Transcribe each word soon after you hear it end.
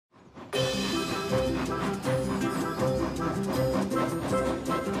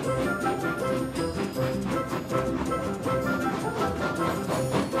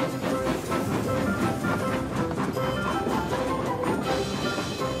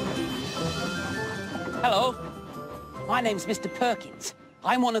Hello. My name's Mr. Perkins.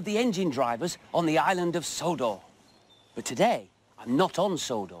 I'm one of the engine drivers on the island of Sodor. But today, I'm not on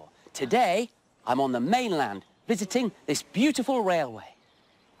Sodor. Today, I'm on the mainland, visiting this beautiful railway.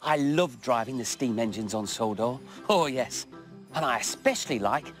 I love driving the steam engines on Sodor. Oh, yes. And I especially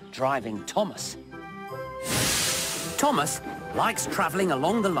like driving Thomas. Thomas likes travelling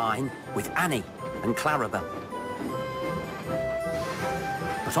along the line with Annie and Clarabel.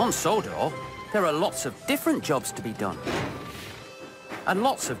 But on Sodor, there are lots of different jobs to be done. And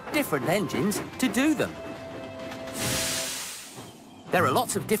lots of different engines to do them. There are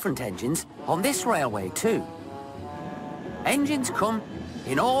lots of different engines on this railway too. Engines come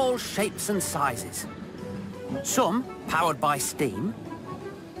in all shapes and sizes. Some powered by steam,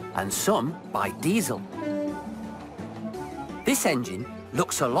 and some by diesel. This engine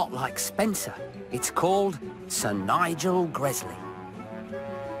looks a lot like Spencer. It's called Sir Nigel Gresley.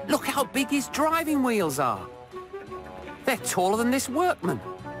 Look how big his driving wheels are. They're taller than this workman.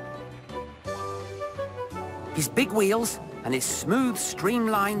 His big wheels and his smooth,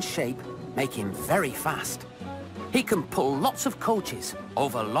 streamlined shape make him very fast. He can pull lots of coaches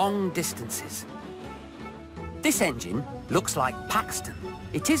over long distances. This engine looks like Paxton.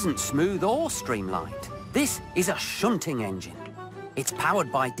 It isn't smooth or streamlined. This is a shunting engine. It's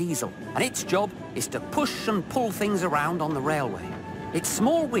powered by diesel, and its job is to push and pull things around on the railway. Its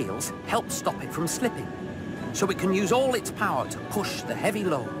small wheels help stop it from slipping, so it can use all its power to push the heavy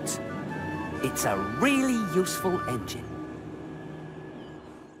loads. It's a really useful engine.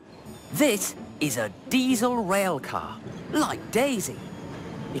 This is a diesel rail car, like Daisy.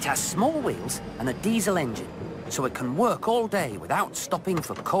 It has small wheels and a diesel engine, so it can work all day without stopping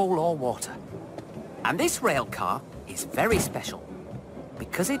for coal or water. And this rail car is very special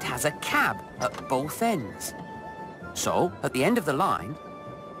because it has a cab at both ends. So, at the end of the line,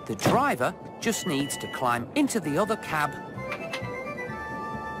 the driver just needs to climb into the other cab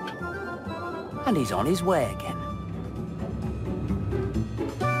and he's on his way again.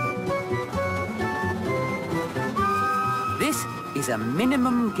 This is a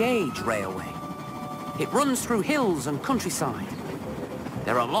minimum gauge railway. It runs through hills and countryside.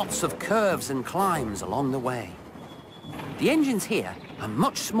 There are lots of curves and climbs along the way. The engines here are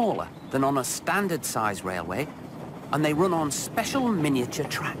much smaller than on a standard-size railway, and they run on special miniature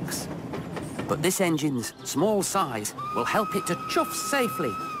tracks. But this engine's small size will help it to chuff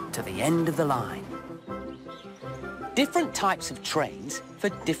safely to the end of the line. Different types of trains for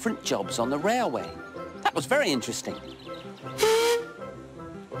different jobs on the railway. That was very interesting.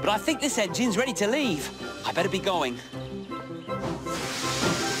 But I think this engine's ready to leave. I better be going.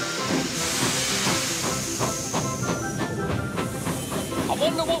 I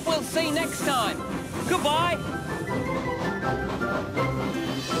wonder what we'll see next time. Goodbye.